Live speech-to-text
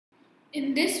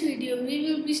In this video, we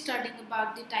will be studying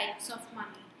about the types of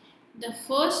money. The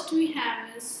first we have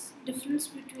is difference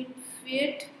between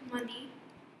fiat money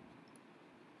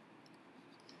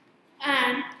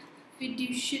and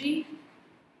fiduciary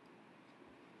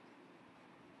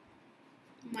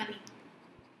money.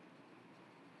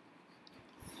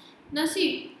 Now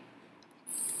see,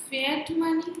 fiat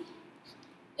money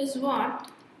is what?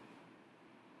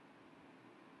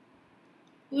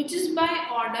 Which is by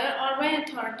order or by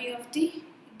authority of the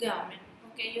government.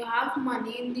 Okay, you have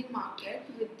money in the market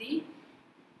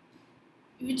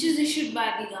which is issued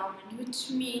by the government, which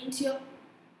means your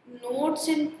notes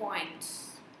and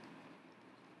coins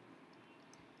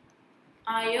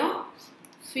are your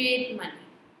fiat money.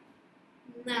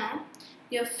 Now,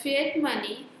 your fiat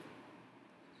money,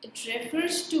 it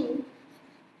refers to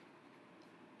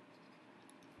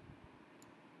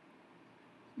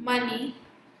money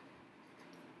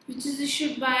which is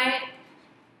issued by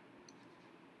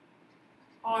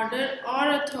order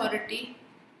or authority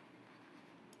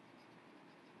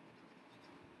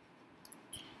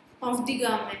of the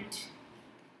government.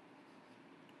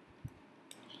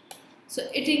 So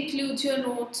it includes your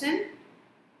notes and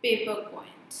paper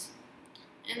coins.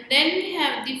 And then we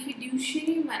have the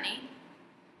fiduciary money,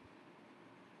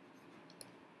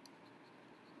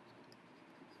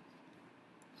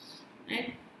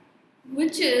 right?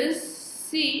 Which is,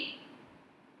 see,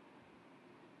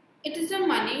 it is the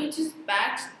money which is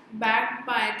backed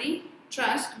by the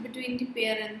trust between the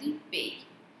payer and the payee.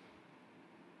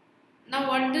 Now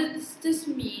what does this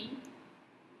mean?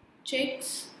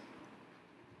 Checks.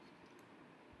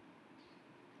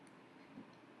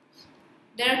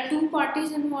 There are two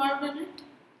parties involved in it,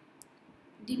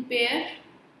 the payer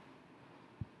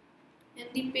and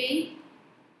the payee,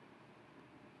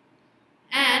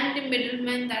 and the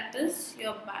middleman, that is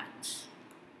your banks.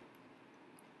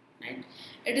 Right?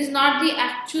 It is not the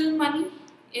actual money,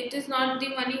 it is not the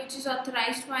money which is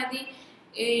authorized by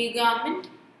the government,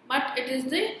 but it is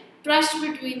the trust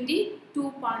between the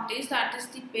two parties, that is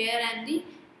the payer and the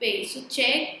payee. So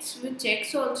with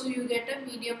checks also you get a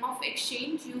medium of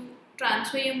exchange, you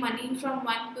transfer your money from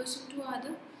one person to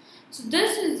other. So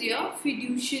this is your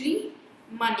fiduciary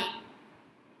money.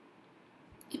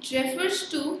 It refers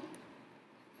to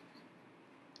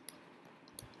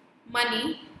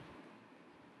money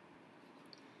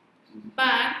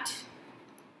backed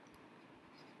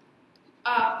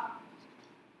up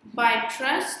by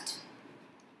trust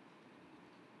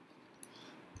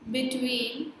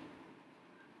between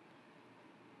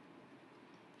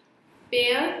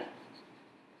payer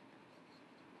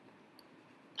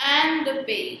and the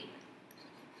payee.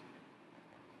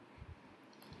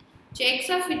 Checks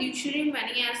are fiduciary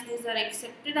money as these are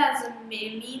accepted as a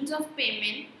means of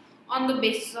payment on the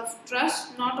basis of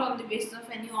trust, not on the basis of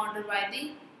any order by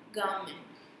the government.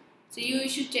 So you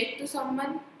issue check to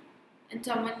someone and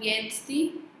someone gets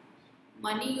the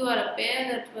money, you are a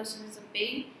payer, that person is a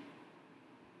payee,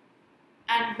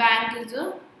 and bank is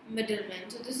a middleman.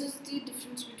 So this is the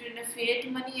difference between the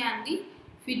fiat money and the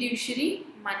fiduciary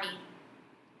money.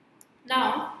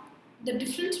 Now, the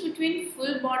difference between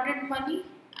full boarded money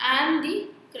and the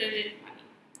credit money.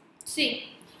 See,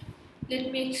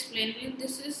 let me explain you.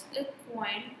 This is a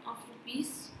coin of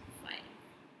rupees 5.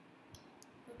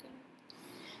 Okay.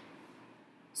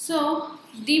 So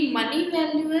the money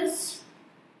value is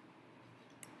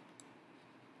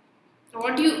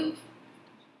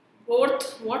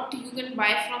what you can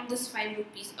buy from this 5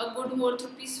 rupees. A good worth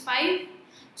rupees 5.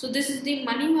 So this is the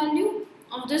money value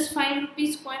of this 5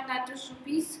 rupees coin, that is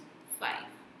rupees 5.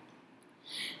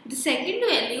 The second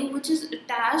value which is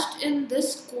attached in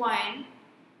this coin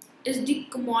is the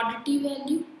commodity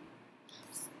value.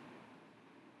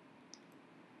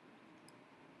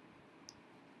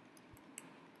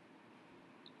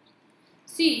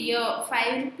 See, your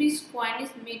 5 rupees coin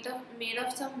is made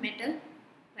of some metal,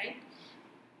 right?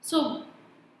 So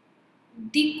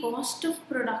the cost of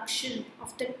production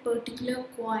of that particular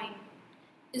coin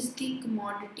is the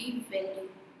commodity value,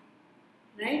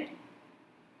 right?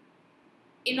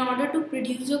 In order to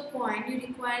produce a coin, you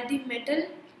require the metal,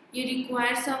 you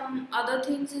require some other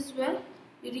things as well.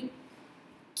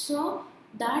 So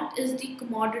that is the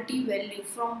commodity value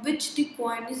from which the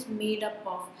coin is made up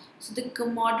of. So the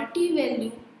commodity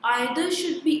value either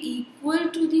should be equal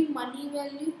to the money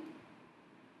value,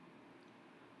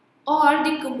 or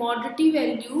the commodity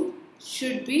value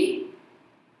should be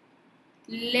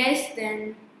less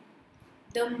than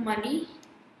the money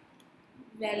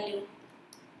value.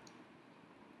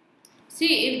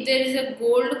 See, if there is a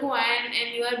gold coin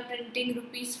and you are printing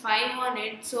rupees 5 on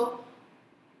it, so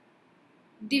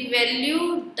the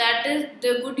value, that is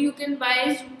the good you can buy,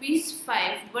 is rupees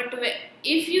 5. But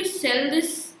if you sell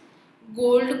this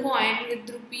gold coin with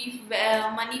rupee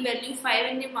money value 5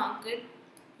 in the market,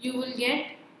 you will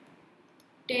get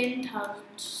 10,000.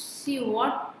 See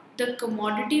what the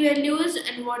commodity value is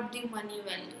and what the money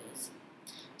value is.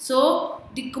 So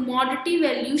the commodity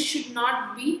value should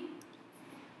not be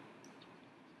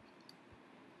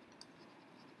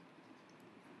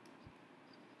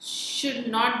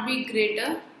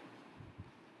greater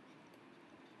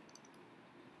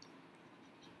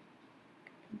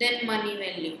than money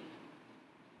value.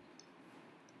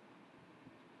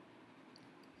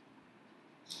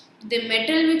 The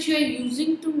metal which you are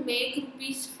using to make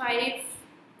rupees 5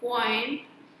 coin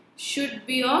should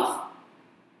be of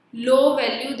low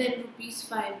value than rupees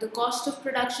 5. The cost of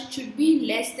production should be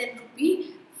less than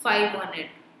rupee 5 on it.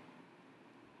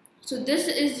 So this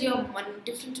is your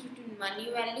difference between money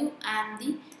value and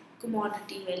the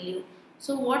commodity value.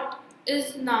 So what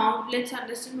is now, let's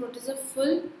understand what is a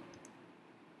full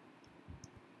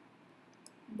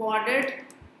bordered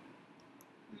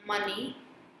money.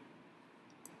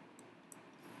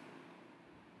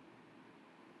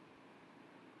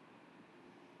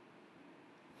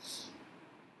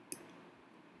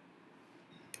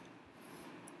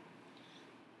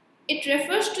 It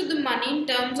refers to the money in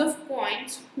terms of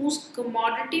coins whose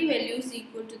commodity value is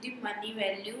equal to the money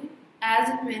value as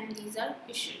and when these are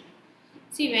issued.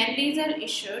 See, when these are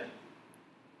issued,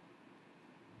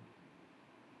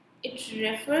 it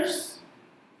refers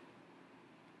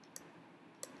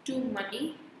to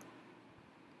money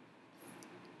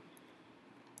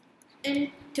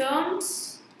in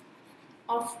terms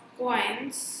of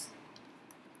coins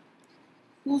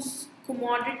whose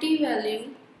commodity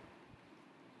value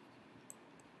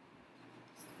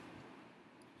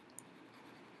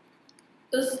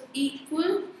is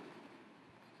equal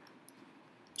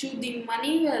to the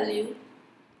money value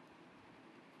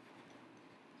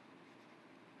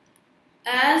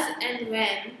as and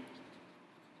when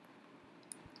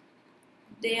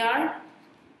they are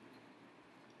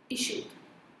issued.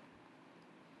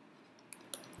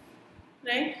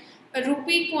 Right? A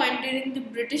rupee coin during the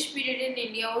British period in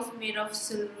India was made of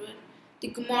silver. The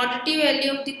commodity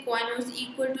value of the coin was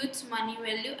equal to its money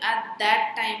value at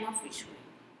that time of issuing.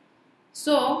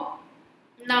 So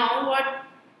now what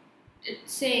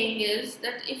it's saying is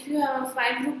that if you have a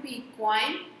 5 rupee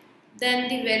coin, then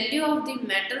the value of the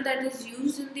metal that is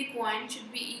used in the coin should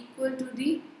be equal to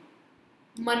the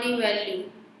money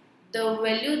value, the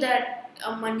value that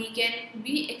a money can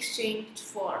be exchanged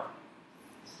for.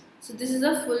 So this is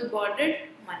a full bordered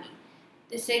money.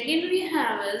 The second we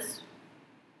have is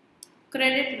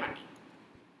credit money.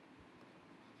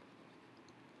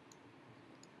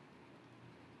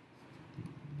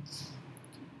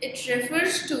 It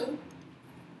refers to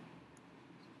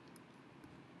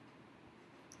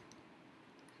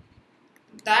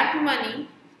that money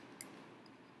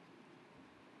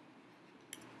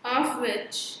of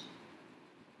which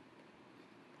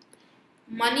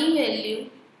money value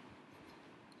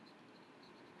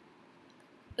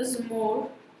is more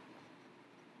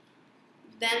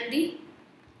than the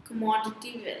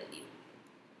commodity value.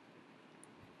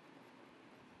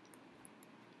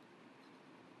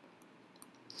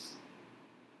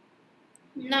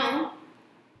 Now,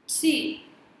 see,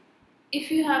 if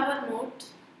you have a note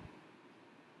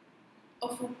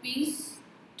of rupees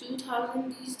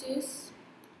 2000 these days,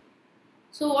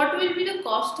 so what will be the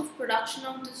cost of production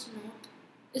of this note?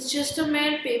 It's just a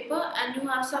mere paper and you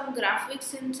have some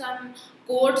graphics and some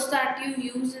codes that you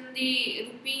use in the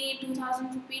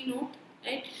 2000 rupee note,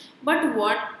 right? But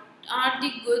what are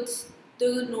the goods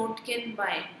the note can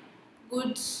buy?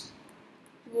 Goods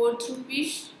worth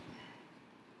rupees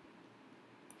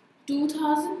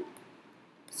 2000.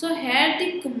 So here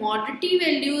the commodity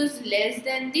value is less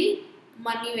than the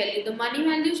money value. The money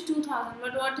value is 2000,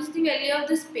 but what is the value of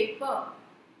this paper?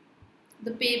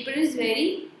 The paper is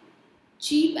very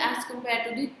cheap as compared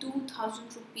to the 2000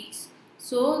 rupees.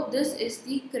 So this is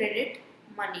the credit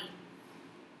money.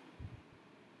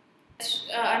 Let's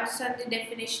understand the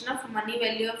definition of money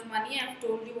value of money. I have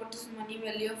told you what is money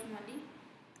value of money.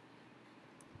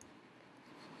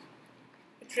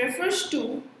 It refers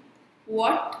to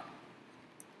what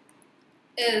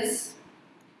is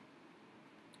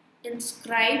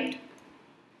inscribed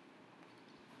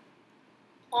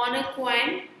on a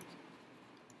coin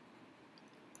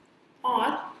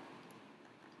or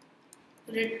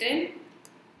written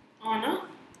on a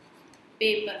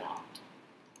paper note.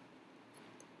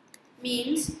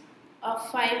 Means a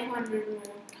 500 note,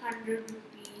 100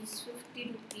 rupees,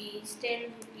 50 rupees, 10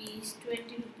 rupees,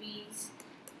 20 rupees,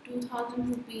 2000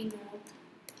 rupee note,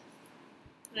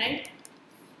 right?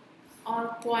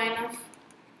 Or coin of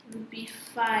rupee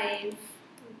 5,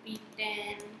 rupee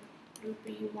 10,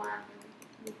 rupee 1,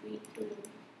 rupee 2.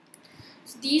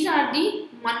 So these are the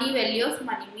money value of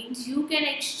money, means you can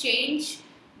exchange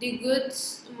the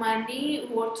goods money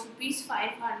worth rupees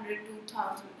 500,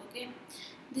 2000. Okay.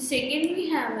 The second we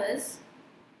have is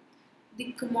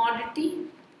the commodity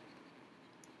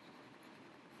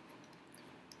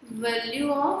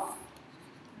value of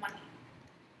money.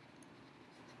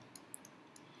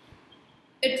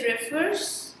 It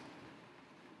refers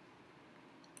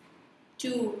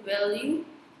to value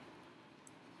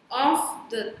of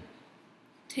the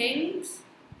things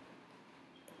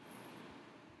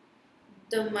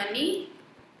the money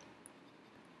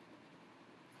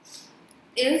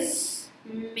is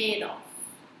made of.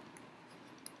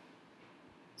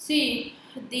 See,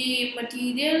 the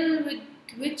material with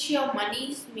which your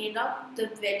money is made of, the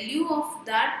value of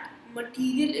that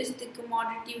material is the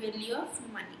commodity value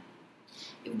of money.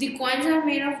 If the coins are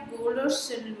made of gold or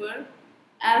silver,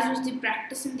 as was the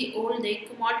practice in the old day,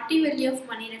 commodity value of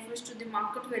money refers to the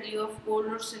market value of gold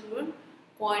or silver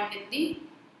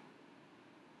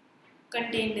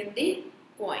contained in the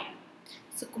coin.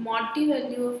 So commodity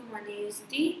value of money is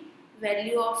the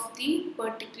value of the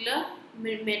particular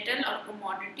metal or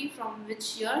commodity from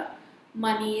which your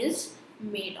money is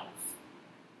made of.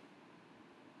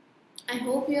 I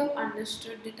hope you have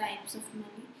understood the types of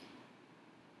money.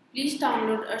 Please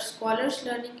download our Scholars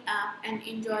Learning app and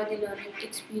enjoy the learning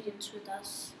experience with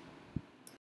us.